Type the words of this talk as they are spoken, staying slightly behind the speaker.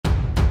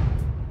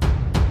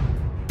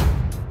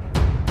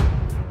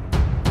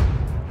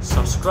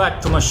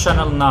Subscribe to my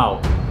channel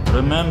now.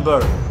 Remember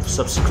to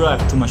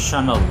subscribe to my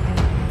channel.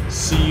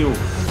 See you.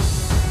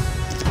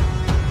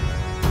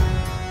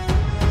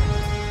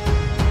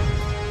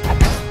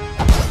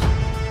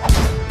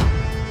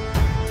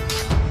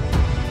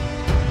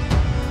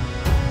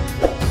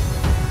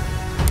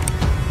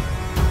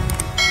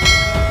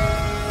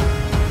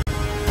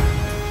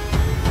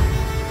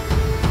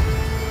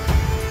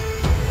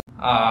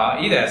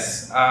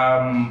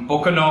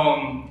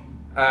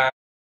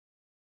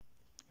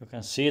 You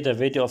can see the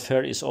video of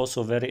her is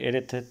also very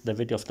edited, the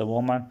video of the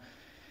woman.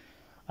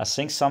 I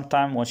think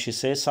sometime when she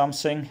says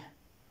something,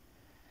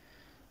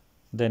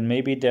 then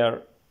maybe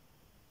there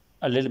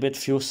a little bit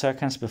few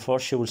seconds before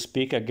she will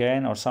speak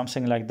again or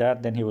something like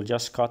that, then he will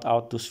just cut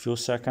out those few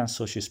seconds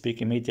so she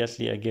speak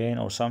immediately again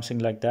or something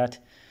like that.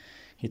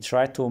 He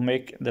tried to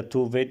make the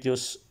two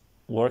videos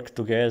work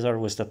together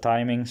with the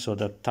timing so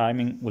the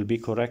timing will be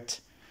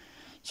correct.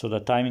 So the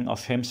timing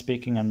of him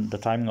speaking and the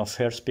timing of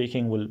her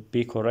speaking will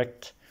be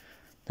correct.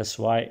 That's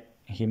why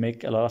he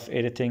make a lot of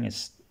editing.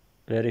 It's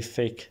very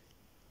fake.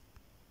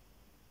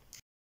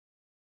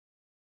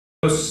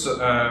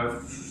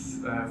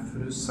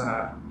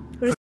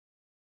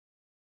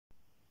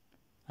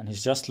 And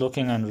he's just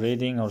looking and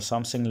reading or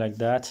something like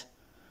that.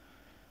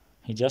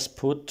 He just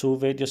put two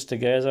videos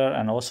together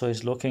and also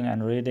he's looking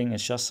and reading.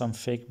 It's just some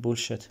fake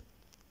bullshit.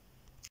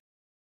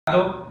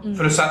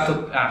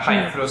 Frusato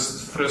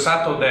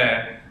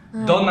de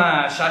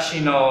donna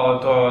shashino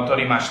to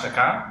torimashita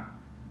ka?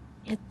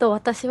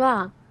 私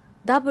は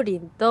ダブリ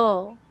ン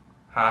と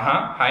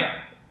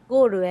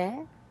ゴールウ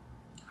ェイ。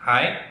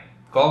はい。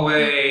ゴールウ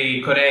ェ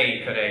イ、こ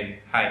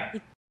れ。は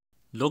い。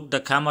Look,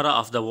 the camera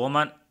of the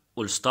woman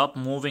will stop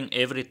moving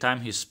every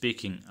time he's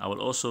speaking. I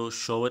will also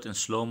show it in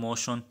slow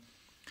motion.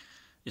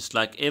 It's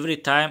like every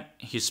time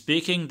he's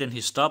speaking, then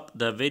he stopped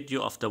the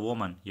video of the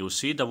woman. You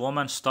see the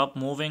woman stop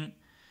moving,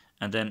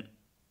 and then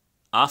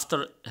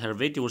after her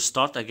video will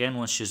start again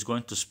when she's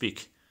going to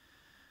speak.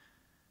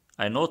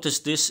 I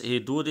noticed this, he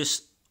do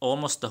this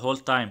almost the whole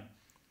time.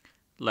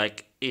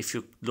 Like if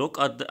you look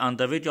at on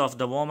the video of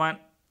the woman,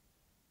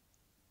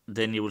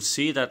 then you will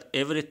see that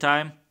every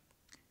time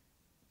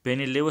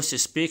Benny Lewis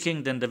is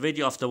speaking, then the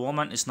video of the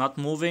woman is not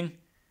moving.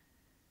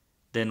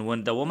 Then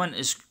when the woman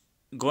is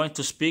going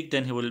to speak,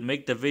 then he will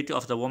make the video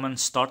of the woman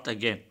start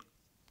again.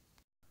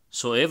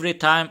 So every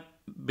time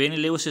Benny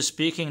Lewis is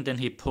speaking, then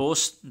he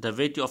posts the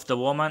video of the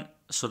woman,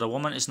 so the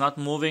woman is not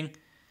moving.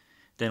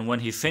 Then when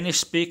he finished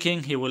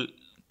speaking, he will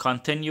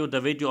continue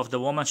the video of the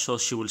woman so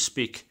she will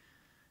speak.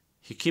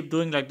 He keep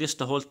doing like this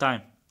the whole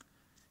time.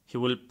 He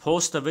will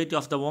post the video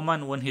of the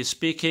woman when he's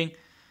speaking,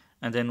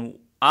 and then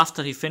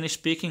after he finished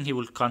speaking, he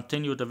will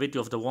continue the video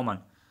of the woman.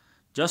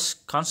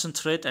 Just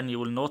concentrate and you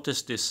will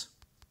notice this.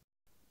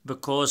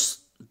 Because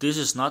this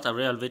is not a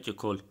real video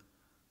call.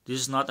 This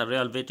is not a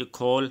real video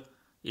call.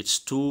 It's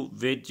two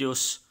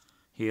videos.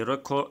 He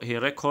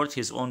record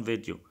his own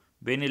video.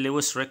 Benny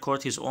Lewis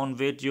record his own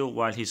video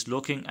while he's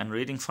looking and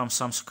reading from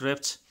some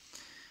scripts.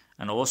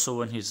 And also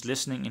when he's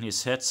listening in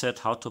his headset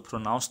how to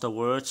pronounce the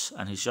words,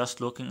 and he's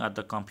just looking at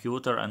the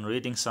computer and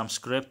reading some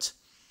script.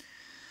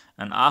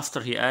 And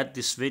after he add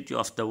this video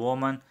of the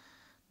woman,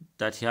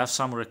 that he have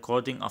some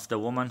recording of the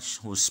woman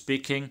who's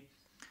speaking,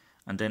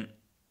 and then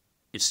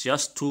it's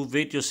just two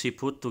videos he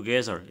put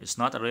together. It's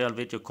not a real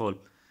video call.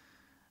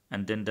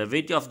 And then the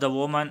video of the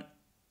woman,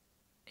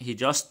 he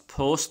just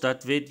posts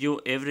that video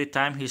every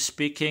time he's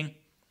speaking,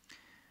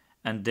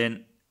 and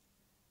then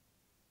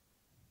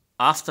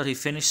after he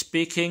finished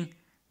speaking,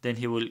 then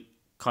he will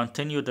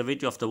continue the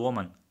video of the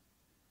woman.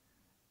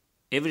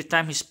 Every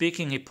time he's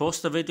speaking, he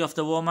posts the video of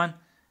the woman,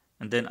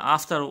 and then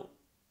after,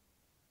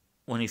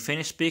 when he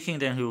finished speaking,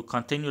 then he will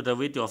continue the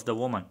video of the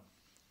woman.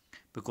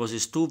 Because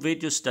it's two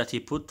videos that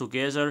he put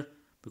together,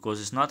 because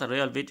it's not a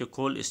real video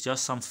call, it's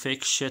just some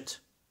fake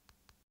shit.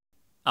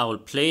 I will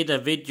play the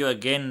video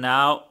again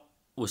now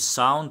with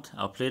sound.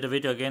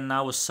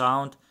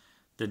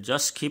 Then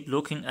just keep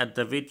looking at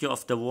the video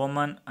of the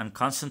woman and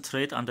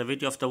concentrate on the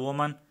video of the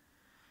woman.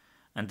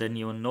 And then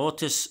you will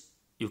notice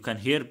you can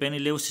hear Benny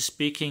Lewis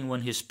speaking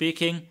when he's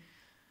speaking.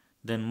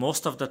 Then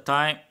most of the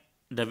time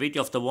the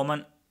video of the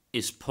woman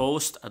is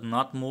paused and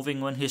not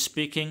moving when he's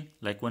speaking.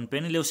 Like when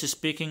Benny Lewis is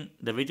speaking,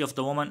 the video of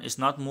the woman is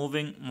not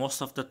moving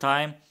most of the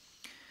time.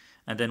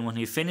 And then when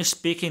he finished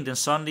speaking, then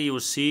suddenly you will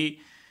see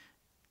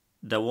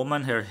the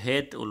woman, her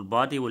head or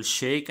body will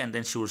shake, and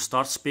then she will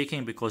start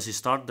speaking because he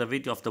started the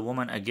video of the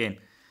woman again.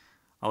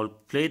 I will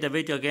play the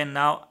video again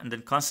now and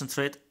then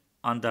concentrate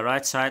on the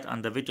right side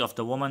on the video of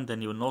the woman,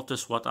 then you'll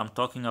notice what I'm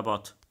talking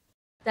about.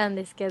 なん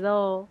ですけ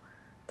ど、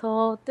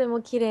とって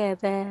も綺麗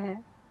で。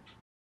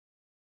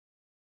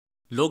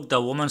Look, the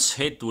woman's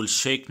head will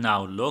shake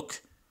now.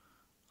 Look,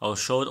 I'll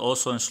show it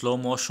also in slow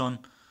motion.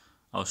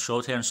 I'll show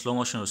it here in slow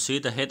motion. You'll see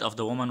the head of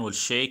the woman will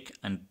shake,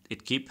 and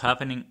it keep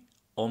happening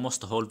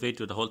almost the whole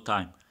video, the whole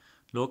time.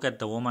 Look at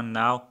the woman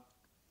now.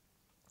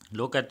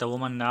 Look at the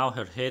woman now.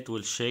 Her head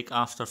will shake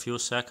after a few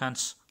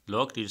seconds.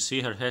 Look, you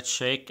see her head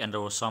shake and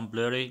there was some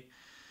blurry.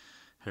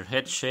 Her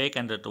head shake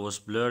and it was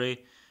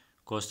blurry.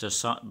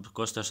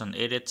 because there's an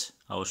edit.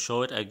 I will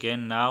show it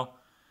again now.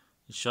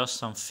 It's just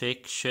some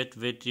fake shit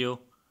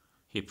video.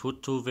 He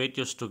put two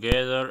videos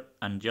together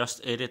and just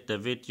edit the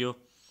video.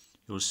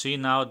 You will see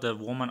now the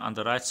woman on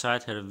the right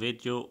side, her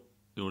video,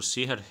 you will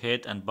see her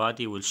head and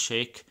body will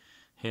shake.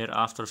 Here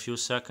after a few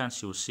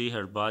seconds you will see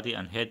her body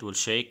and head will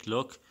shake.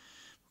 Look,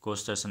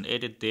 because there's an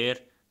edit there.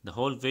 The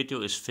whole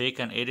video is fake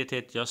and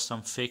edited, just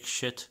some fake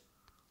shit.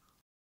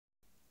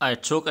 I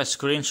took a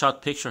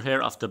screenshot picture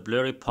here of the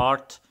blurry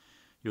part.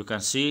 You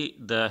can see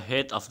the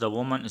head of the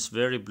woman is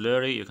very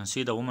blurry. You can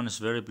see the woman is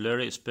very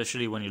blurry,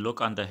 especially when you look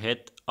on the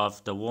head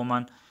of the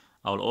woman.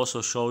 I will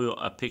also show you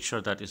a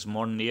picture that is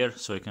more near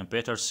so you can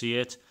better see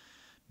it.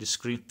 This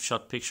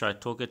screenshot picture, I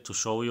took it to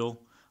show you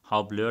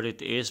how blurry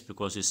it is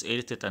because it's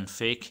edited and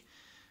fake.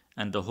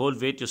 And the whole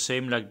video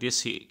same like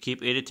this. He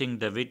keep editing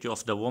the video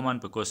of the woman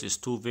because it's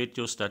two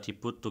videos that he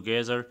put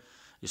together.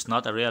 It's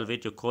not a real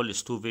video call,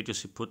 it's two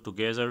videos he put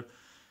together.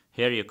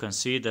 Here you can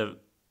see the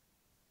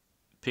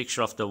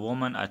picture of the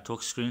woman. I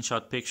took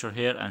screenshot picture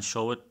here and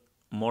show it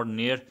more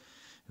near.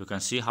 You can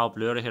see how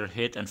blurry her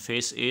head and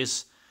face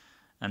is.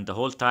 And the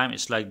whole time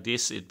it's like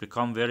this. It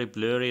become very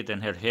blurry.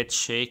 Then her head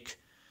shake.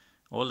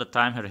 All the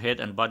time her head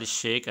and body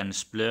shake and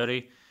it's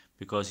blurry.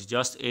 Because he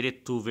just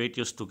edit two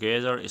videos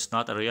together. It's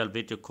not a real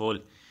video call.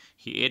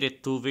 He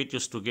edit two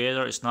videos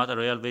together. It's not a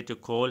real video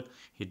call.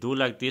 He do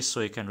like this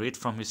so he can read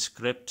from his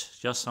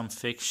script. Just some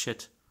fake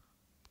shit.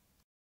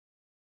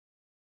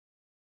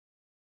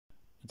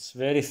 It's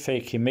very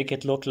fake. He make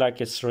it look like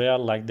it's real,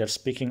 like they're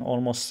speaking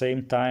almost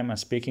same time and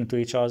speaking to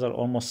each other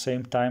almost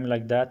same time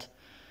like that.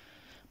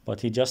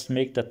 But he just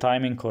make the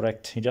timing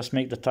correct. He just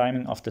make the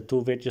timing of the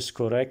two videos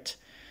correct.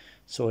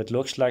 So it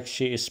looks like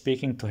she is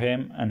speaking to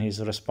him and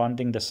he's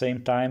responding the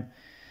same time.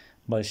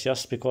 But it's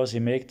just because he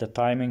make the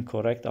timing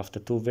correct of the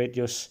two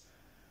videos.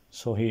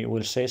 So he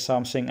will say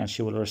something and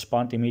she will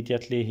respond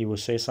immediately. He will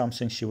say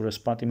something, she will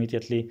respond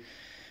immediately.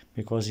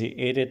 Because he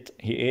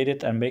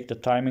edit and make the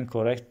timing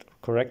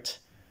correct.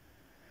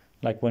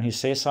 Like when he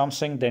says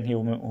something, then he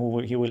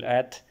will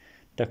add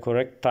the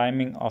correct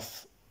timing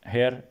of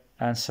her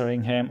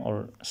answering him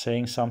or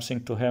saying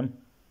something to him.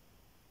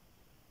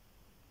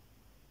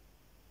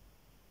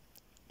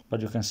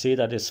 But you can see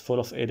that it's full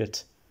of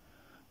edit.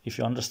 If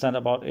you understand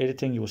about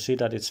editing, you will see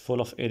that it's full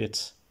of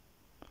edits.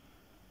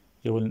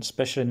 You will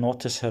especially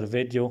notice her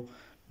video.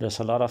 There's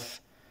a lot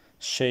of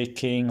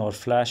shaking or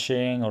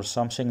flashing or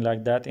something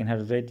like that in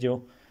her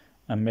video.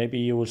 And maybe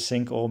you will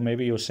think, oh,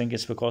 maybe you'll think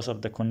it's because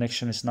of the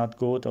connection is not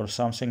good or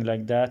something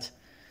like that.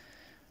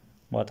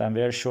 But I'm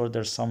very sure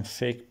there's some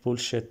fake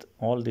bullshit.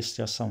 All this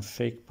just some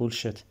fake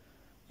bullshit.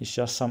 It's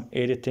just some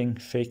editing,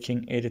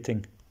 faking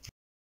editing.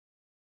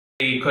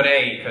 こ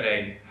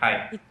れ、は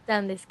い。行っ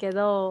たんですけ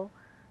ど、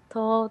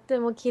とって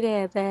も綺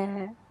麗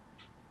で、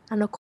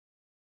Do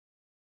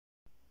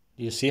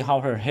you see how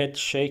her head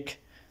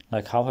shake?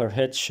 Like how her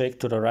head shake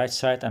to the right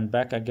side and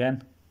back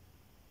again?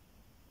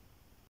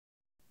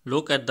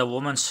 Look at the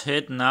woman's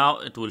head now,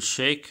 it will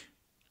shake.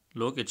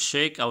 Look, it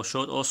shake. I'll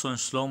show it also in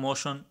slow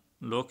motion.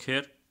 Look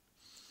here.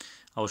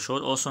 I'll show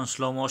it also in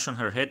slow motion.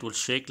 Her head will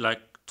shake like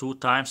 2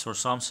 times or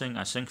something.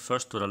 I think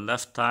first to the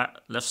left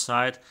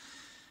side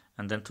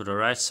and then to the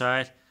right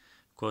side.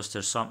 Because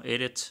there's some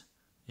edit.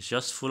 It's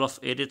just full of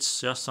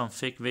edits, just some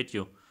fake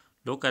video.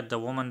 Look at the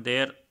woman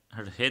there.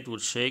 Her head will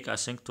shake, I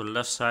think, to the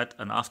left side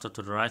and after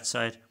to the right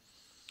side.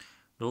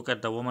 Look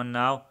at the woman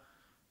now.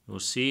 You will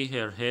see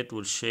her head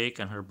will shake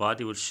and her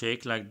body will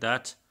shake like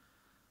that.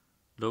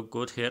 Look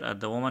good here at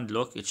the woman.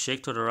 Look, it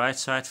shake to the right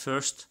side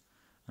first.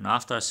 And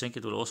after I think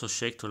it will also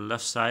shake to the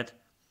left side.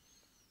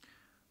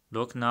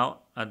 Look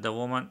now at the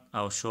woman.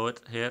 I'll show it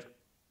here.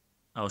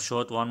 I'll show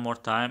it one more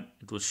time.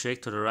 It will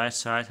shake to the right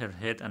side, her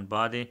head and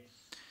body.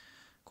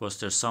 Because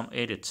there's some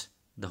edit.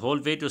 The whole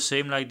video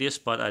same like this,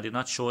 but I did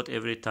not show it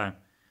every time.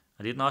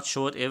 I did not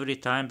show it every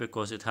time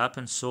because it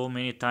happens so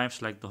many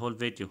times like the whole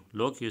video.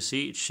 Look, you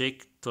see it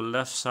shake to the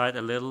left side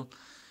a little.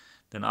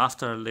 Then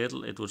after a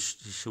little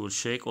she will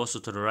shake also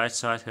to the right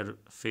side, her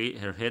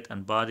head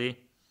and body.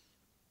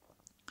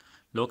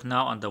 Look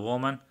now on the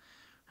woman.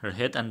 Her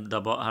head and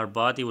her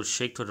body will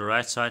shake to the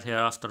right side here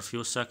after a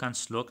few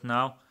seconds. Look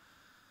now.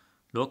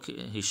 Look,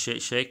 he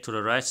shake to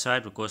the right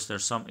side because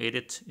there's some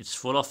edit. It's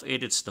full of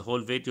edits, the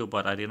whole video,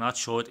 but I did not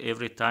show it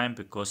every time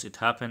because it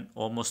happened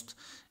almost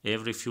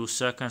every few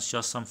seconds,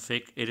 just some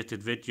fake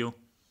edited video.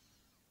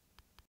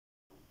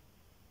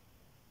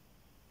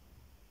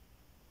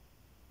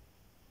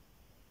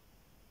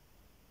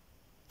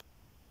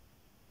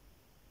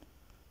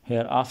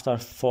 Here after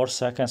 4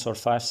 seconds or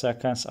 5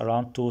 seconds,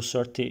 around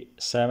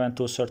 2:37,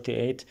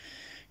 2:38,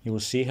 you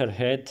will see her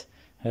head.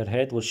 Her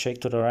head will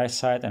shake to the right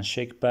side and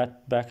shake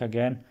back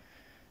again.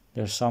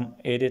 There's some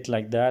edit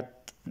like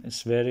that.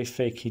 It's very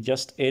fake. He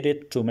just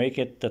edit to make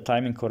it the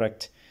timing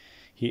correct.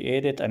 He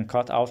edit and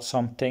cut out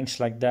some things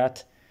like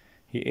that.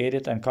 He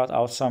edit and cut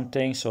out some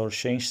things or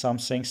change some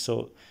things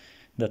so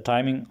the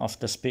timing of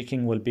the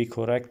speaking will be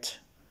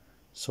correct.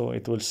 So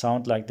it will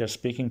sound like they're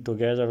speaking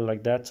together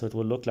like that. So it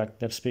will look like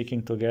they're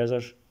speaking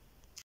together.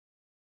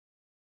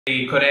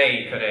 こ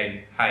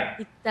れ。はい。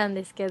行ったん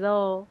ですけ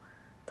ど、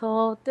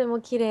とって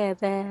も綺麗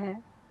で、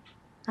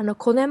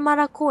コネマ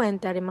ラ公園っ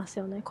てあります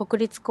よね。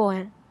国立公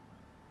園。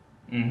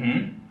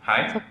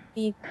はい。そこ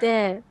に行っ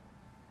て、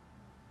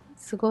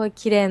すごい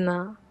綺麗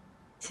な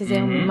自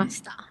然を見ま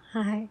した。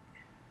はい。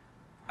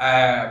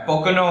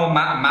僕の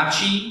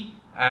町、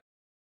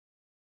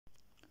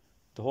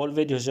The whole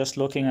video is just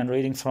looking and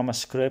reading from a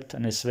script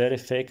and it's very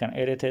fake and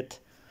edited.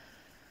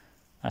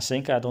 I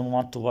think I don't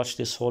want to watch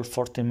this whole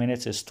 40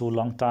 minutes, it's too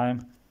long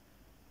time.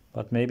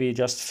 But maybe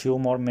just few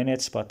more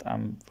minutes, but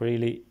I'm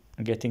really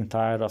getting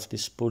tired of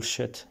this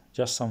bullshit.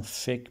 Just some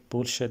fake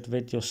bullshit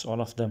videos,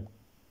 all of them.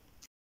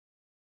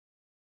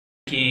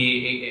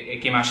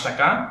 行きました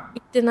か？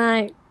行ってな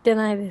い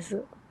で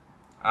す。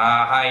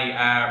はい。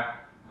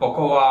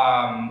僕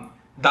は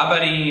ダブ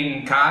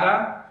リンか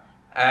ら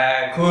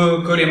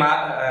車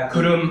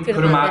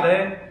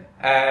で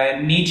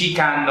2時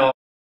間の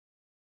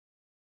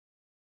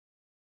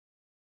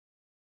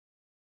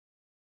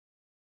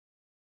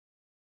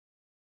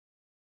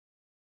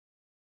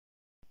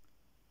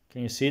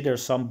Can you see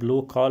there's some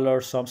blue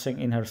color, something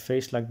in her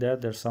face like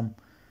that? There's some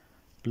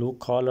blue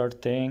color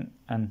thing,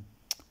 and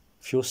a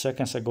few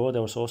seconds ago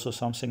there was also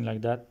something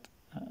like that.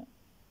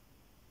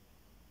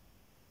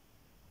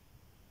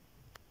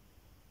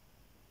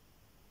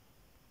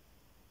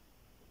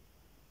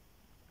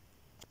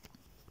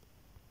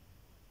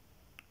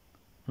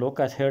 Look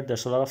at her,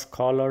 there's a lot of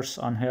colors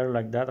on her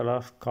like that, a lot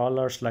of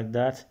colors like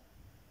that.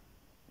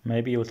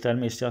 Maybe you'll tell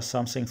me it's just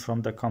something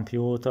from the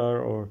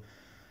computer or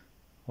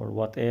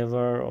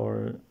whatever,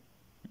 or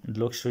it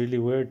looks really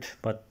weird,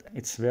 but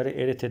it's very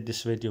edited,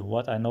 this video.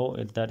 What I know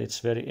is that it's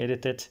very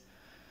edited.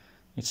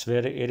 It's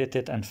very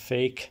edited and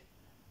fake.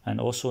 And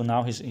also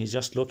now he's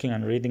just looking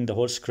and reading the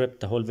whole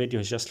script. The whole video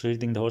is just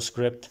reading the whole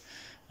script.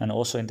 And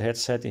also in the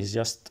headset he's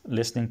just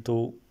listening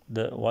to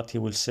what he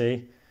will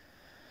say.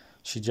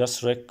 She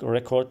just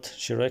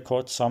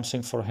records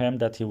something for him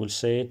that he will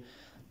say,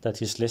 that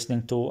he's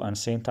listening to, and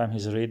same time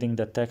he's reading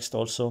the text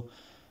also.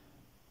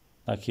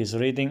 Like he's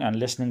reading and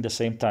listening the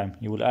same time.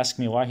 You will ask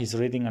me why he's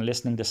reading and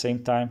listening the same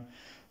time.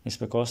 It's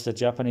because the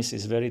Japanese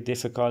is very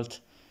difficult.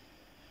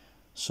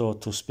 So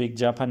to speak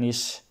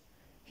Japanese,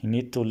 he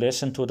need to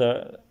listen to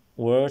the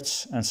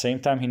words, and same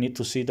time he need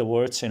to see the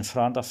words in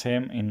front of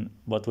him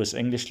but with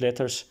English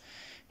letters.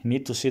 He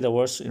need to see the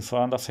words in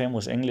front of him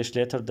with English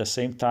letter the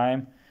same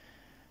time,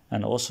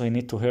 and also he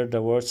need to hear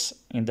the words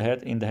in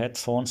the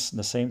headphones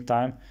the same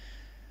time,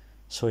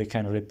 so he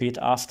can repeat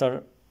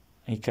after.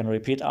 He can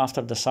repeat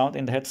after the sound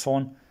in the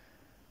headphone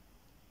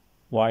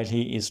while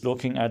he is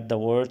looking at the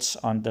words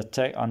on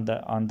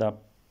the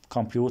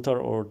computer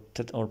or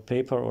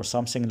paper or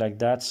something like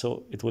that.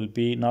 So it will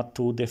be not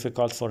too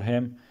difficult for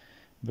him,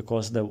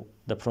 because the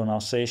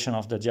pronunciation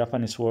of the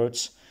Japanese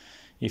words,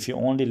 if you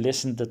only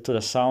listen to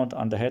the sound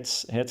on the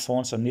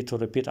headphones and need to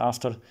repeat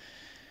after,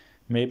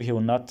 maybe he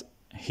will not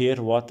hear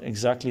what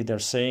exactly they're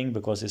saying,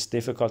 because it's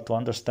difficult to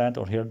understand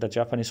or hear the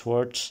Japanese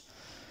words.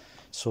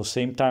 So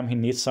same time he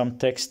needs some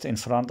text in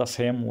front of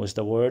him with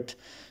the word,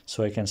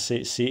 so he can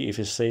see if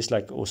it says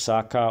like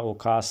Osaka,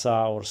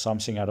 Okasa or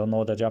something, I don't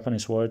know the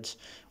Japanese words,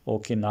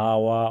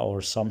 Okinawa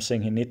or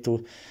something. He need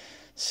to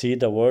see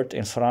the word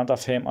in front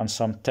of him on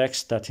some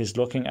text that he's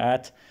looking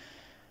at,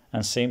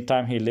 and same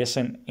time he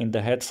listen in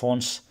the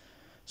headphones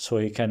so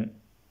he can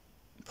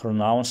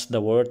pronounce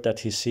the word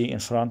that he see in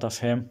front of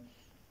him.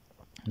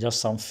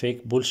 Just some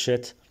fake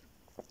bullshit.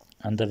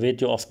 And the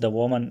video of the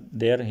woman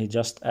there, he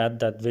just add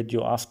that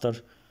video after.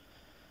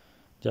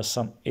 Just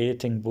some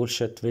editing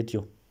bullshit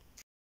video.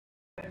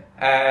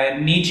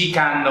 2時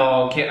間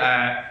の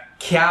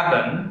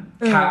cabin.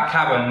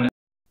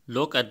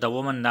 Look at the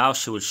woman now,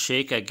 she will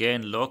shake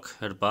again. Look,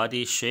 her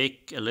body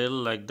shake a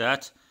little like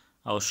that.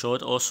 I'll show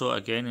it also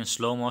again in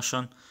slow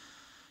motion.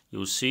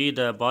 You'll see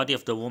the body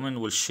of the woman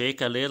will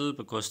shake a little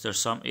because there's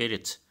some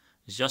edit.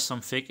 It's just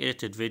some fake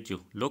edited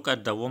video. Look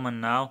at the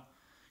woman now.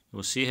 You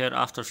will see her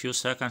after a few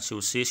seconds. You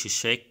will see she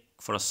shake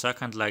for a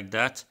second like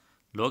that.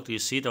 Look, you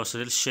see there was a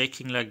little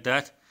shaking like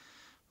that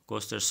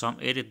because there's some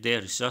edit there.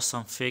 It's just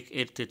some fake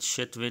edited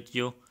shit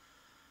video.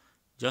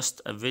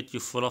 Just a video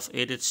full of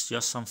edits,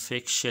 just some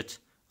fake shit.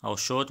 I'll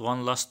show it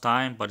one last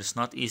time, but it's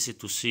not easy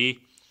to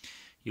see.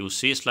 You will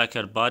see it's like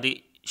her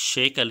body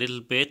shake a little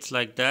bit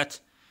like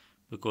that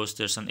because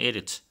there's an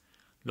edit.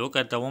 Look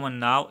at the woman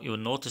now. You'll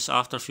notice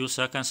after a few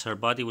seconds her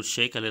body will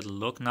shake a little.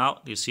 Look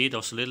now, you see there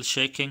was a little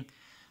shaking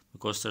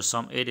because there's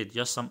some edit,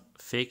 just some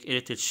fake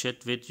edited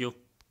shit video.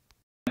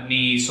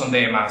 に住ん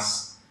でいま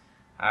す。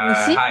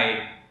は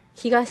い。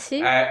東、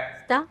北、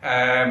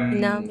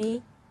南、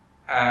北、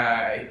は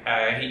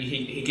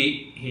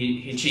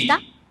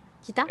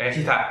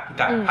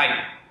い。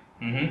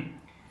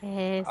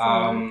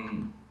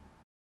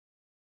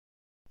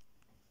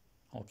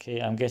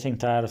Okay, I'm getting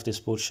tired of this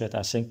bullshit.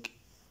 I think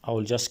I'll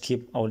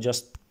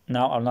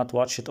not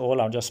watch it all.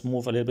 I'll just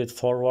move a little bit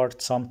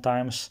forward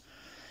sometimes.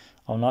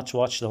 I'll not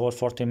watch the whole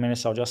 40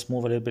 minutes. I'll just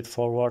move a little bit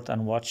forward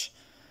and watch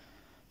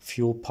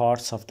few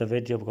parts of the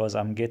video because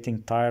I'm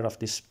getting tired of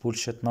this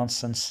bullshit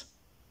nonsense.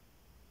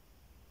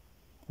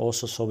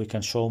 also so we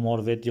can show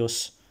more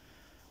videos.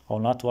 I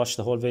will not watch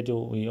the whole video.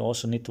 We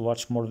also need to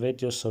watch more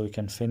videos so we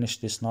can finish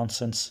this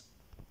nonsense.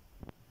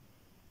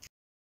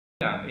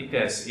 Yeah, it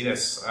is, it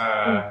is.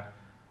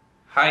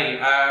 はい、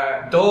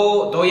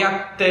どう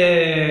やっ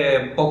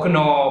て僕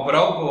のブ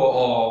ログ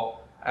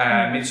を、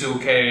見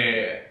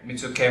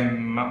つけ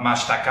ま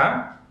した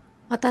か？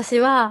私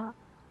は、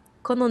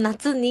この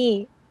夏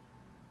に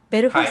はい。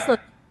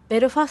ベ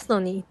ルファスト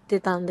に行って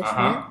たんですね。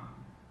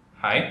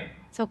はい。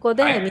そこはい。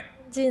で日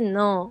本人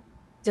の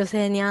女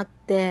性に会っ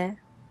て、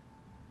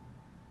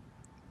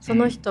そ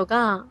の人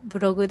がブ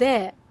ログ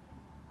で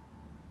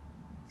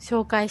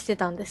紹介して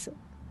たんです。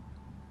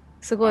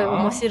すごい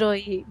面あ白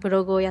いブ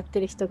ログをやって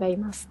る人がい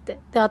ますって。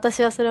で、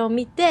私はそれを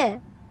見て、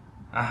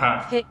あ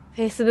は。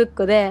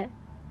Facebook で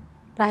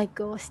ライ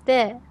クをし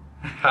て、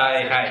は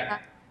いは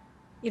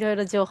い。いろい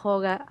ろ情報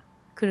が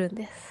来るん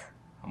です。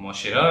面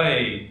白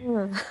い。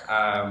うん。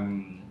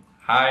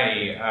は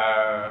い。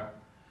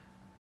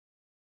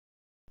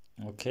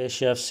Okay,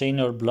 she have seen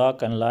your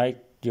blog and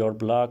liked your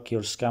blog,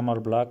 your scammer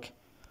blog.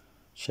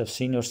 She have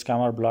seen your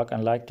scammer blog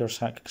and liked your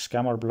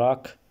scammer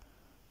blog.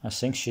 I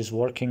think she's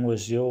working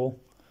with you.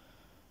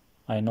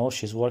 I know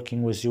she's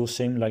working with you,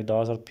 same like the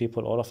other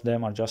people. All of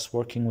them are just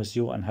working with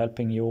you and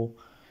helping you.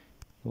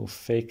 You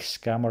fake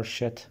scammer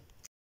shit.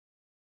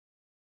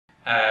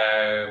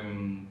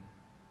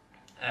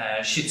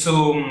 質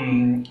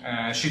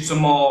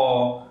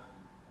問、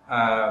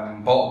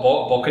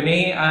僕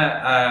に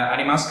あ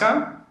ります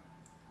か？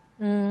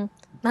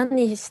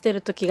何して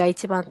る時が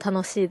一番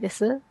楽しいで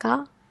す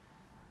か？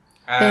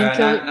勉あー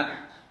強。なな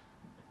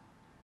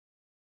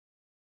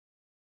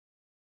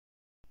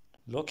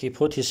Look, he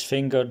put his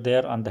finger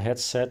there on the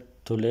headset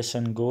to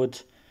listen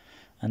good.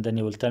 And then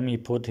he will tell me he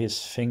put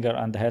his finger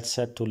on the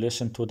headset to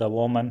listen to the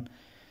woman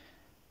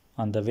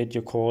on the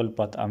video call.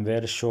 But I'm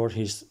very sure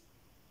he's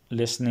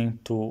listening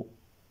to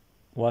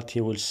what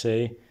he will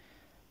say,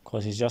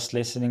 because he's just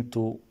listening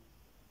to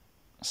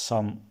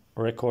some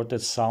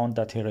recorded sound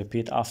that he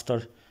repeat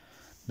after.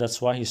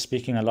 That's why he's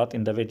speaking a lot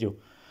in the video.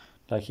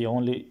 Like he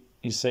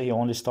say he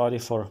only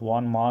studied for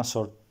 1 month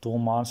or 2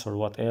 months or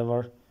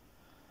whatever.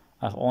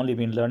 I've only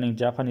been learning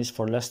Japanese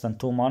for less than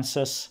 2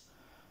 months.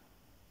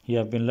 He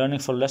have been learning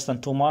for less than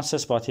 2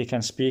 months, but he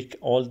can speak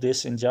all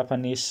this in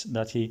Japanese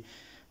that he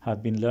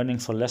have been learning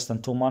for less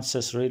than 2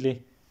 months.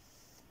 Really,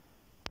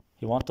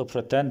 he want to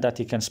pretend that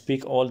he can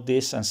speak all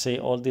this and say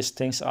all these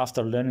things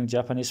after learning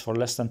Japanese for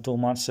less than 2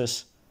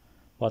 months,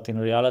 but in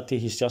reality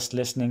he's just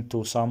listening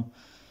to some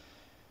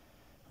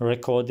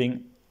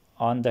recording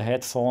on the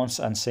headphones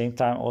and same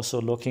time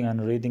also looking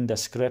and reading the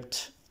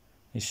script.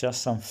 It's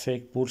just some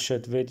fake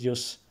bullshit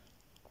videos,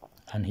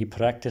 and he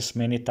practiced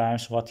many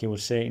times what he will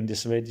say in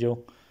this video.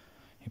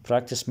 He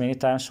practiced many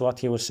times what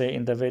he will say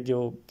in the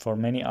video. For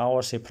many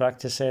hours he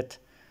practiced it,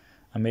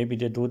 and maybe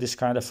they do this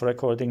kind of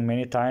recording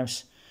many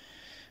times.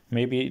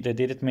 Maybe they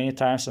did it many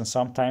times, and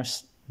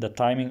sometimes the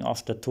timing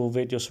of the 2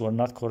 videos were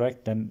not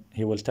correct. Then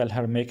he will tell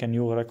her make a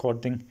new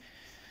recording.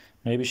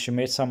 Maybe she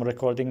made some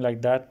recording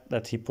like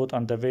that he put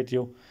on the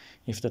video.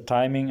 If the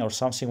timing or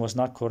something was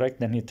not correct,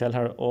 then he tell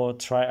her, oh,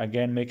 try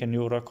again, make a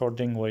new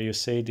recording where you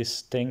say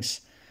these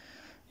things.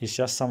 It's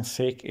just some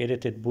fake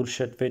edited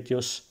bullshit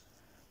videos,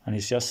 and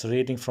he's just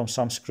reading from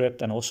some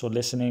script and also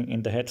listening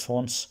in the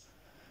headphones.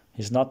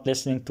 He's not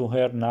listening to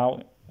her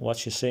now what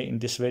she say in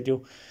this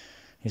video.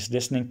 He's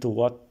listening to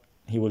what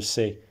he will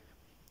say.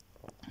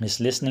 He's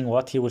listening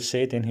what he will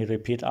say, then he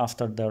repeat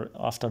after the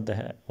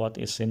what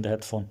is in the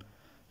headphone.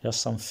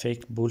 Just some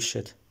fake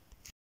bullshit.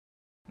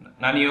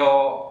 何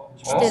を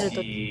してる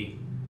時。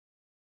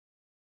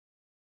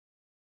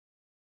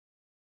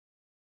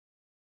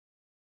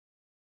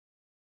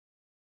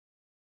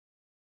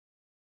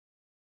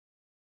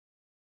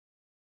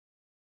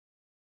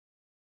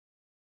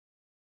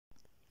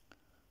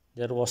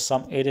There was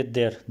some edit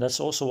there. That's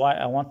also why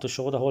I want to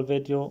show the whole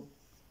video.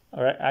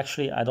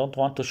 Actually, I don't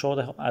want to show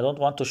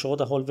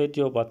the whole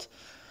video, but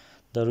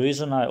the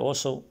reason I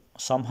also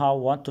somehow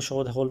want to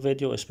show the whole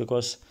video is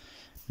because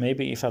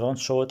maybe if I don't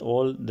show it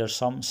all, there's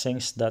some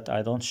things that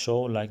I don't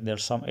show, like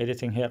there's some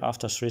editing here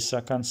after 3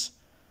 seconds,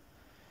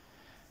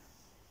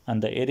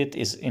 and the edit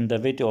is in the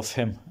video of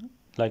him.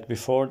 Like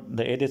before,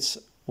 the edits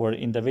were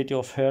in the video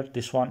of her.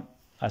 This one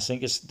I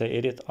think is the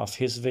edit of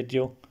his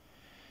video.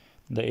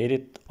 The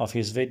edit of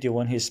his video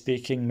when he's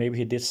speaking, maybe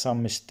he did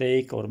some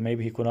mistake, or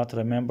maybe he could not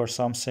remember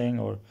something,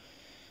 or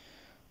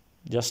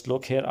just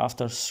look here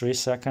after 3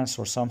 seconds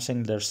or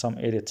something, there's some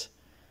edit.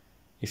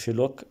 If you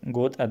look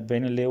good at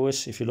Benny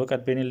Lewis,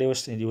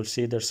 you will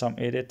see there's some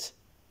edit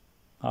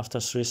after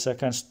 3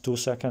 seconds, 2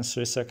 seconds,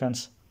 3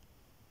 seconds.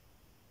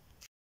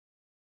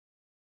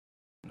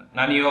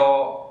 何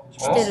を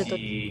してる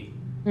時。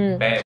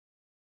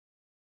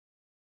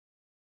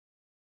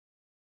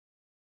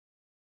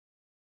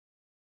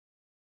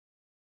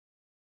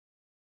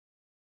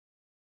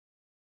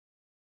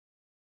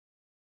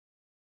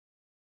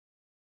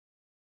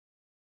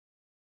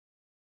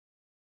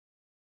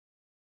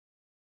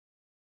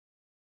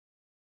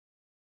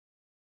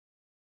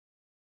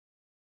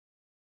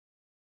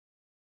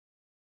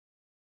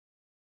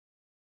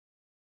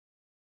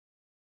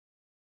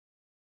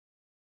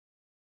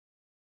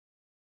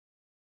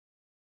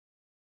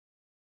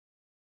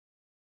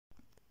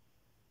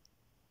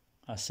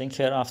I think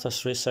here after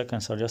 3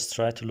 seconds, I'll just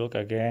try to look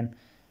again.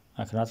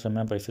 I cannot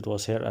remember if it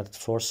was here at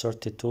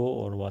 4:32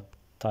 or what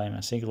time.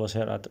 I think it was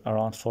here at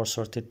around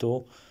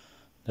 4:32.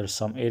 There's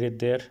some edit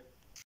there.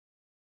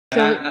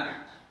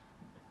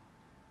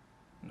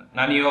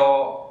 何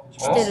を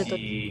してる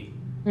時。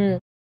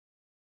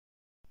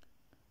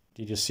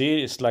Did you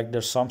see? It's like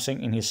there's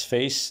something in his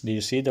face. Did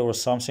you see there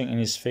was something in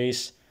his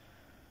face?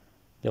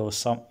 There was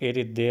some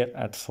edit there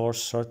at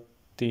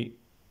 4:32,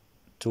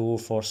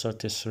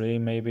 4:33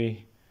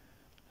 maybe.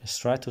 Let's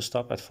try to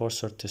stop at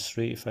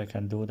 4:33 if I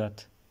can do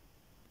that.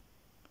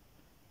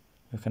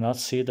 You cannot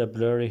see the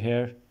blurry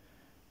here.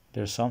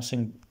 There's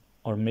something,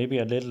 or maybe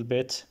a little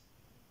bit.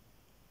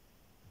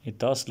 It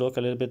does look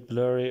a little bit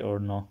blurry, or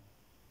no?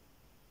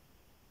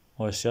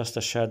 Or it's just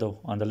a shadow.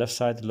 On the left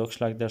side it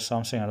looks like there's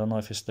something. I don't know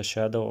if it's the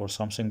shadow or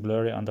something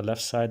blurry on the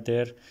left side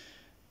there,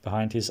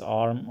 behind his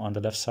arm on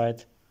the left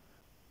side.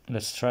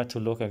 Let's try to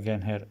look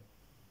again here.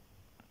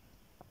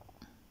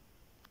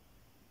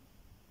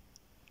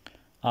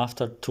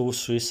 After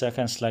 2-3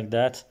 seconds like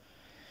that,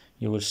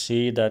 you will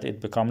see that it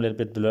become a little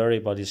bit blurry,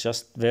 but it's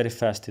just very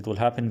fast. It will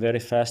happen very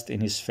fast in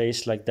his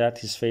face like that,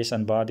 his face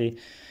and body.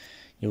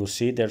 You will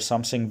see there's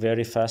something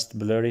very fast,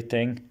 blurry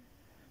thing.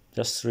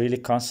 Just really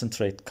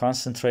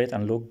concentrate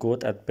and look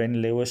good at Benny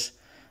Lewis.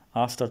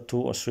 After 2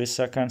 or 3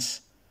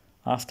 seconds,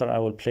 after I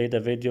will play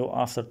the video,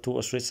 after 2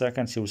 or 3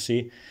 seconds, you will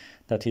see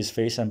that his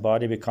face and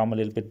body become a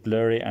little bit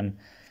blurry, and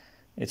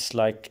it's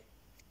like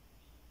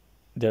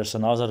there's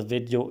another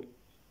video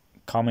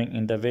coming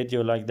in the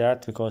video like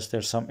that, because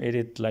there's some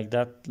edit like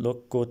that.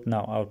 Look good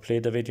now. I'll play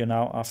the video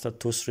now after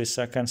 2-3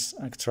 seconds.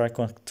 I try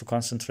to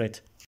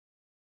concentrate.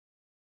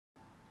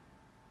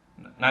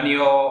 何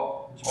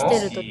をして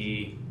る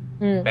時。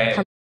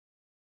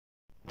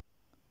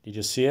Did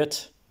you see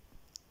it?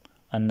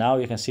 And now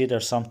you can see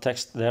there's some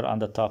text there on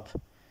the top.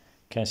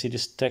 Can you see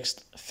this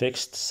text?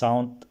 Fixed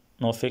sound,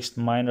 no fixed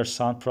minor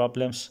sound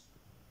problems.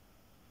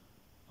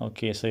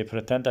 Okay, so he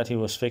pretended that he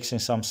was fixing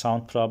some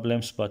sound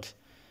problems, but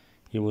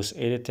he was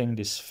editing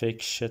this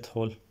fake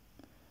shithole.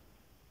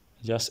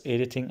 Just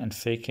editing and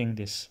faking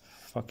this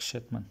fuck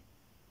shit, man.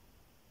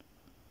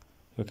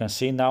 You can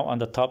see now on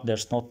the top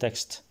there's no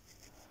text.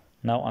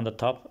 Now on the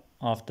top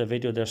of the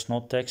video there's no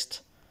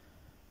text.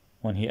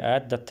 When he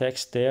add the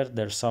text there,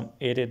 there's some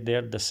edit there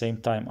at the same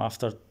time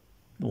after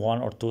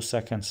 1 or 2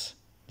 seconds.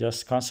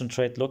 Just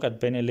concentrate, look at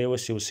Benny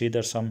Lewis, you'll see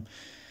there's some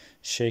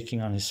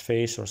shaking on his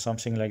face or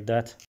something like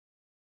that.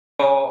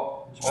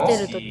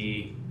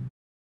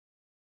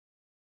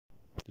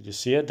 Did you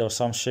see it? There was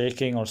some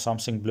shaking or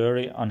something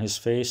blurry on his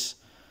face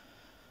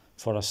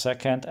for a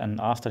second, and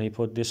after he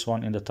put this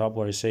one in the top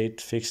where he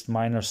said fixed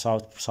minor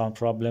sound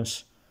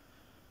problems.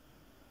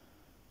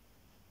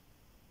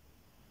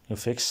 You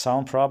fix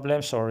sound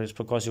problems, or it's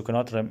because you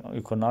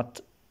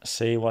cannot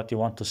say what you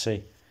want to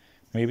say.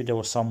 Maybe there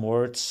were some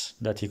words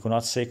that he could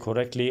not say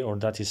correctly, or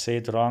that he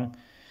said wrong.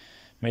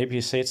 Maybe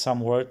he said some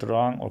word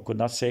wrong or could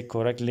not say it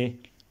correctly,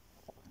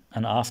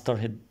 and after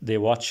they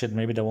watched it,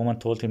 maybe the woman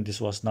told him this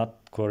was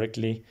not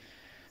correctly,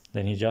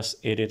 then he just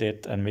edit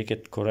it and make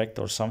it correct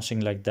or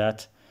something like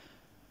that.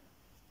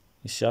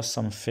 It's just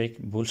some fake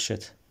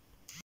bullshit.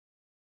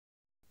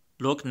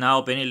 Look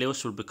now, Benny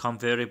Lewis will become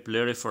very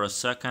blurry for a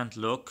second.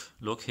 Look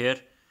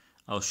here.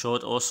 I'll show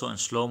it also in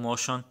slow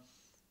motion.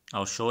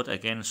 I'll show it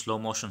again in slow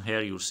motion here.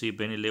 You'll see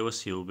Benny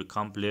Lewis, he will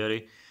become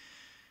blurry.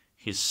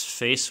 His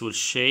face will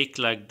shake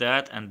like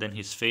that, and then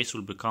his face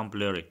will become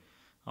blurry.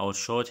 I will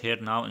show it here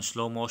now in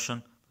slow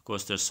motion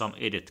because there's some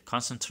edit.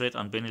 Concentrate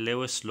on Benny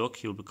Lewis. Look,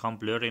 he will become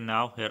blurry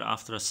now here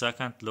after a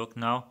second. Look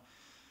now.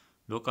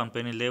 Look on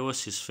Benny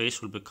Lewis, his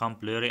face will become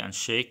blurry and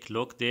shake.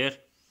 Look there.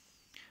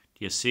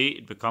 You see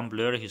it become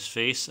blurry, his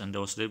face, and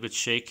there was a little bit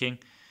shaking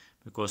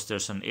because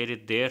there's an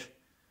edit there.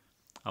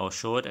 I will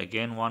show it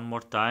again one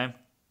more time.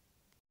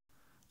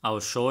 I will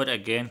show it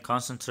again.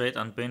 Concentrate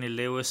on Benny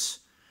Lewis.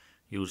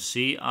 You'll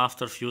see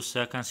after a few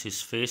seconds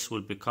his face will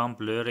become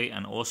blurry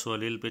and also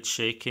a little bit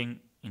shaking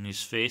in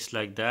his face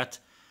like that.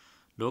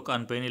 Look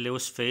on Benny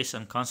Lewis' face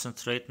and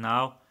concentrate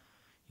now.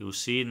 You'll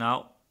see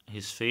now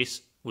his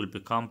face will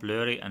become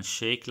blurry and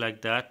shake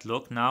like that.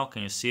 Look now,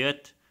 can you see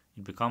it?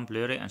 It become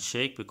blurry and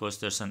shake because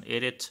there's an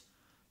edit,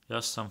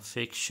 just some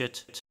fake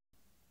shit.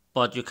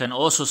 But you can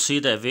also see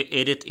the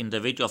edit in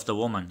the video of the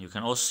woman. You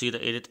can also see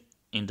the edit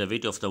in the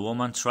video of the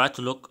woman. Try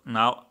to look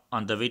now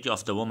on the video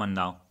of the woman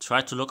now.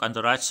 Try to look on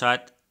the right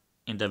side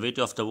in the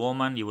video of the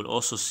woman. You will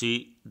also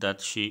see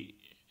that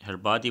her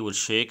body will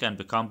shake and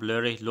become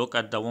blurry. Look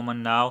at the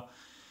woman now.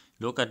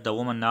 Look at the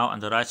woman now on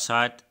the right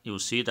side. You will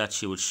see that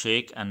she will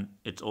shake and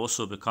it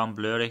also become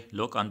blurry.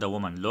 Look on the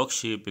woman. Look,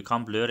 she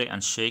become blurry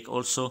and shake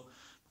also,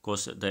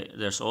 because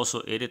there's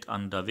also edit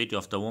on the video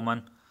of the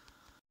woman.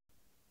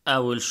 I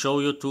will show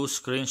you 2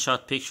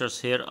 screenshot pictures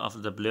here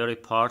of the blurry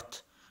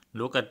part.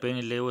 Look at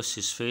Benny Lewis,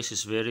 his face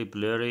is very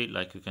blurry,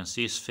 like you can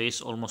see his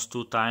face almost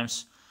 2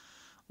 times.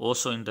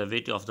 Also in the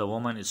video of the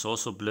woman it's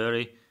also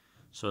blurry,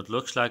 so it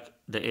looks like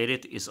the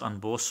edit is on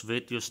both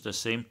videos the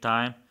same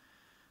time.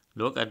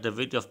 Look at the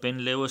video of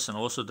Benny Lewis and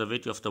also the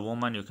video of the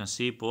woman. You can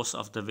see both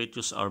of the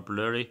videos are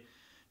blurry.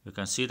 You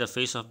can see the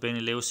face of Benny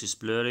Lewis is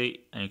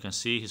blurry, and you can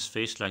see his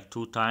face like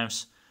 2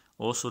 times.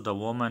 Also the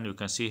woman, you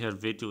can see her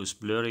video is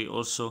blurry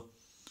also,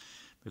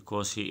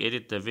 because he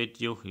edited the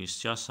video. He's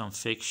just some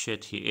fake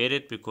shit. He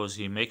edited because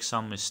he makes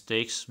some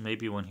mistakes,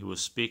 maybe when he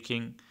was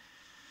speaking.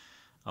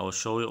 I will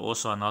show you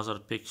also another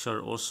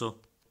picture also.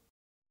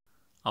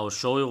 I will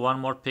show you one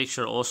more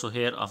picture also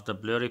here of the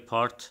blurry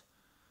part.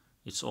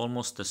 It's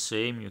almost the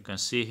same. You can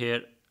see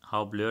here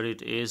how blurry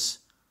it is.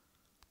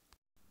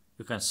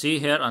 You can see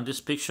here on this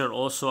picture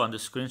also, on the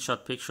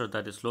screenshot picture,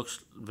 that it looks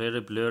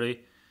very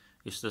blurry.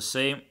 It's the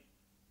same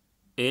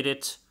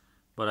edit,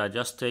 but I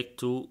just take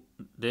 2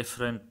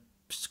 different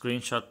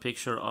screenshot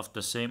picture of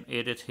the same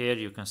edit here.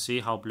 You can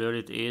see how blurry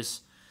it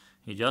is.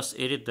 He just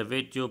edited the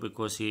video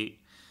because he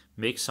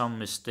makes some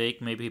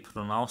mistake. Maybe he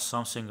pronounced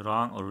something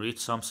wrong or read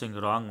something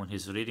wrong when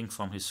he's reading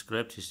from his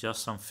script. He's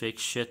just some fake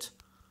shit.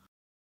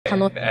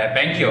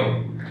 勉強。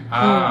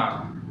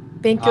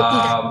勉強以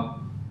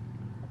外。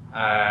は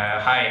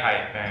いは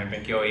い、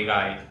勉強以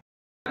外。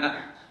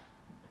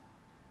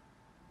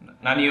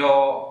何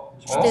を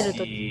してる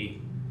と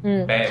き。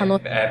勉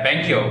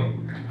強。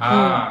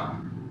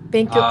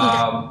勉強以外。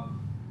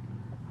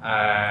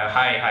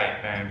はいは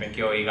い、勉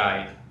強以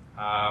外。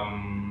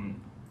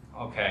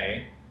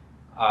OK。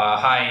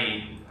は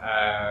い。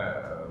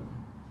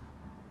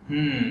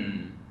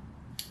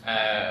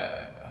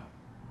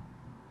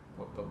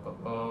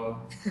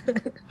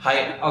はい、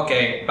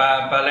OK。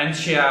バレン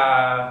シ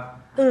ア、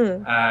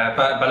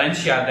バレン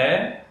シア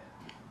で、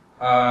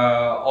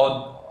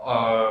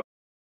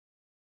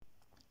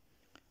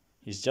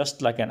He's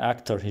just like an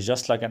actor. He's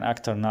just like an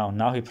actor now.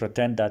 Now he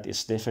pretend that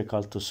it's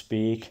difficult to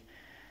speak,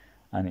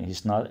 and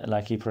he's not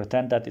like he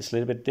pretend that it's a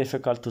little bit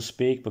difficult to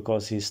speak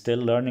because he's still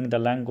learning the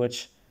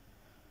language.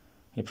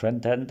 He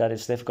pretend that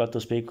it's difficult to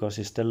speak because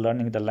he's still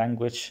learning the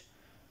language.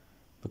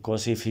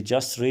 Because if he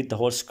just read the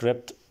whole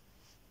script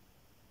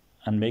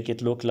and make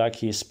it look like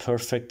he's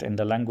perfect in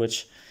the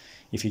language,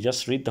 if you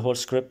just read the whole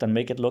script and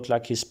make it look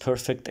like he's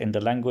perfect in the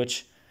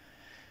language,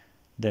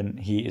 then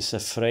he's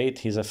afraid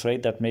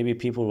that maybe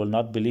people will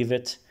not believe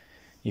it.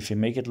 If you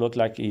make it look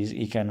like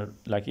he can,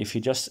 like if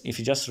you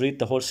just read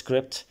the whole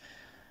script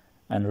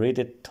and read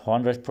it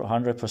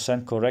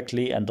 100%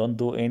 correctly and don't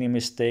do any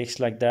mistakes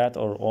like that,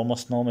 or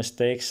almost no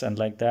mistakes and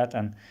like that,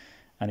 and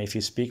if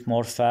you speak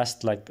more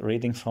fast, like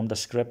reading from the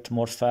script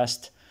more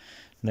fast,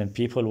 then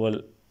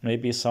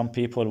some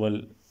people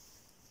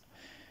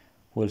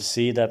will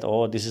see that,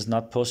 oh, this is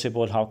not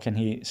possible. How can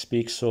he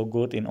speak so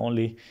good in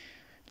only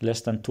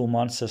less than 2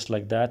 months, just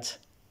like that?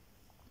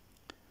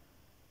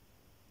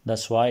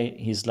 That's why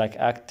he's like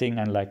acting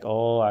and like,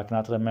 oh, I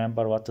cannot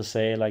remember what to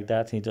say like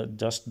that. He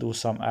just do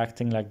some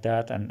acting like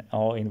that, and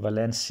oh, in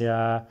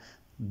Valencia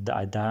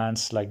I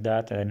dance like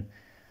that, and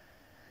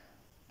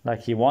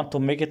like he want to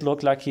make it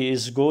look like he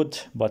is good,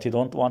 but he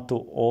don't want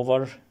to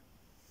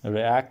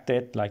overreact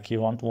it. Like he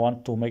want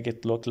to make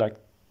it look like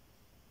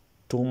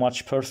too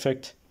much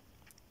perfect.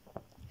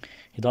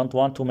 He don't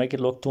want to make it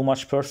look too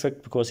much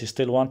perfect because he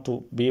still want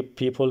to be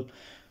people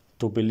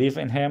to believe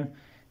in him.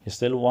 He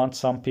still wants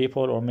some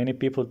people or many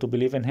people to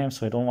believe in him,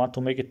 so he don't want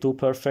to make it too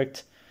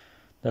perfect.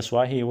 That's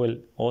why he will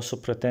also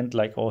pretend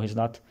like, oh, he's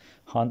not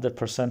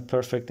 100%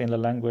 perfect in the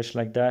language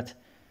like that,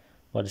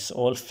 but it's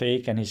all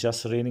fake and he's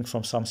just reading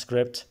from some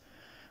script.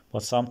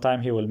 But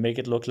sometimes he will make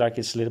it look like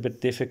it's a little bit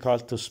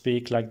difficult to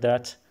speak like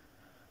that.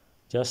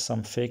 Just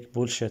some fake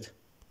bullshit.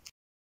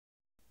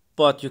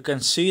 But you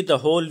can see the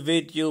whole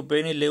video,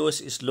 Benny Lewis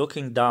is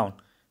looking down.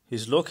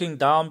 He's looking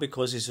down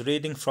because he's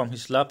reading from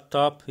his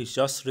laptop. He's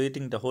just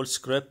reading the whole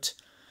script.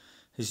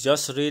 He's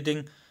just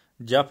reading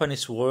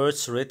Japanese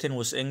words written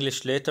with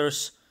English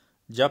letters.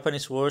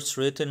 Japanese words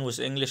written with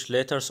English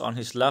letters on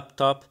his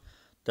laptop.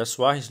 That's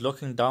why he's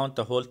looking down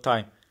the whole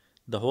time.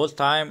 The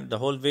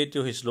whole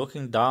video, he's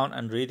looking down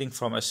and reading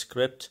from a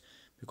script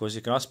because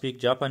he cannot speak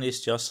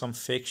Japanese, just some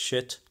fake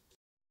shit.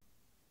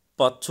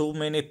 But too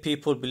many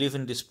people believe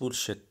in this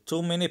bullshit.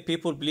 Too many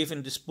people believe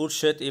in this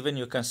bullshit. Even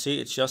you can see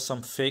it's just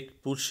some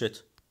fake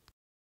bullshit.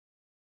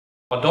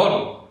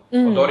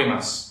 踊り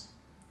ます。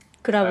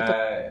クラブと。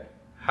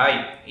は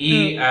い。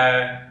家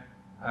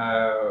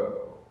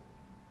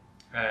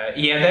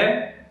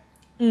で、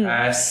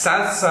サ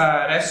ル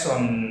サレッス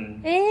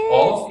ン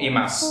をい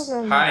ます。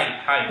は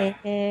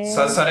い。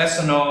サルサレッ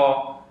スン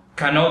の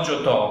彼女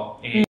と、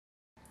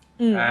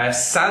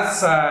サル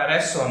サレ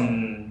ッス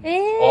ン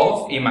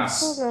をいま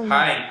す。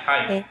は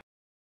い。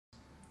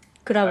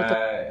クラブと。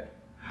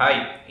は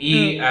い。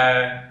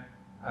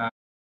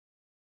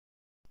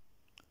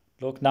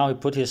Look, now he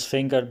put his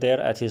finger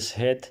there at his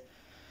head.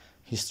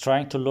 He's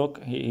trying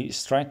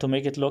to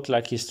make it look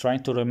like he's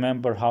trying to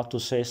remember how to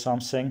say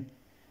something.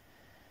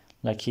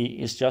 Like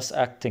he is just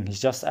acting. He's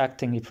just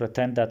acting. He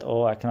pretend that,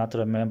 oh, I cannot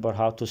remember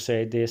how to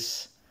say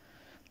this.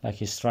 Like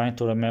he's trying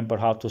to remember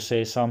how to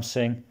say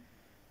something.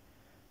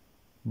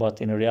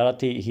 But in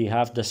reality, he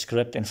have the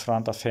script in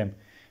front of him.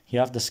 He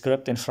have the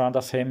script in front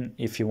of him.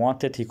 If he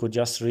wanted, he could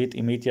just read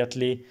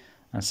immediately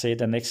and say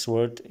the next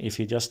word. If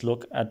he just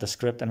look at the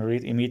script and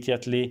read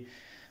immediately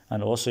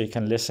and also you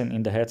can listen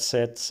in the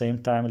headset,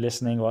 same time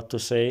listening what to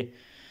say.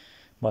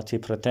 But he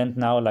pretend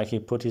now like he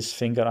put his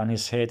finger on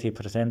his head. He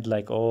pretend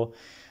like, oh,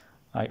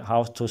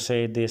 how to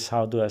say this,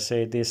 how do I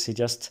say this? He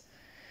just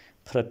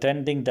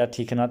pretending that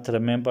he cannot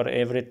remember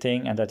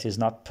everything and that he's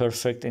not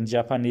perfect in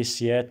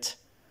Japanese yet.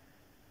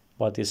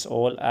 But it's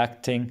all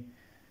acting,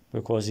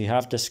 because he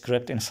have the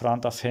script in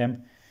front of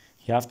him.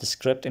 He have the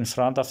script in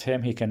front of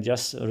him. He can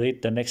just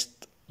read the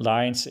next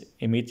lines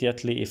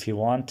immediately if he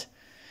want.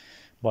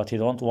 But he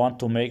don't want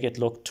to make it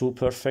look too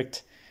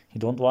perfect. He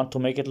don't want to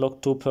make it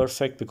look too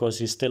perfect because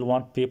he still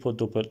want people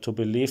to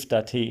believe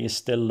that he is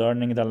still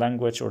learning the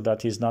language, or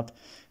that he's not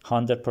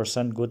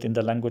 100% good in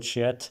the language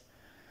yet.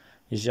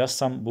 It's just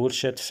some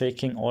bullshit,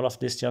 faking all of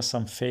this, just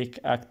some fake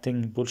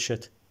acting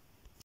bullshit.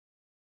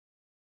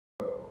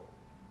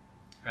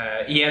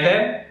 家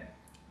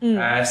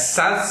で、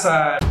サ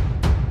サ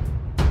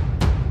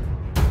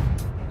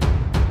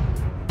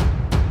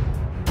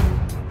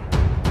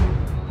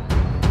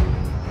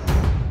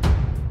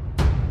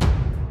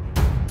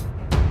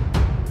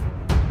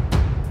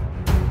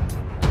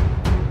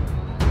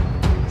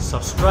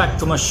Subscribe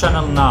to my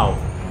channel now.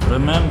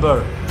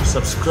 Remember to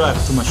subscribe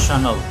to my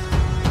channel.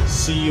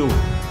 See you.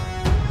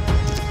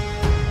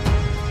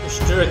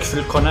 اشترك في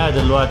القناة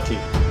دلوقتي.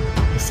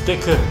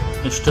 افتكر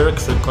اشترك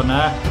في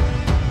القناة.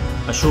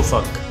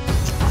 أشوفك.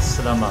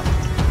 السلامة.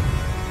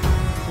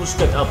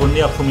 Husk at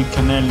abonnere på min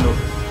kanal nu.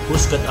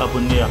 Husk at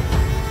abonnere.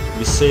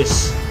 Vi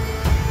ses.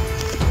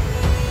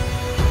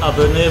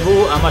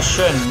 Abonnez-vous à ma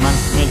chaîne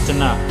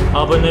maintenant.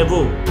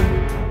 Abonnez-vous.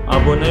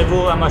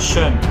 Abonnez-vous à ma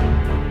chaîne.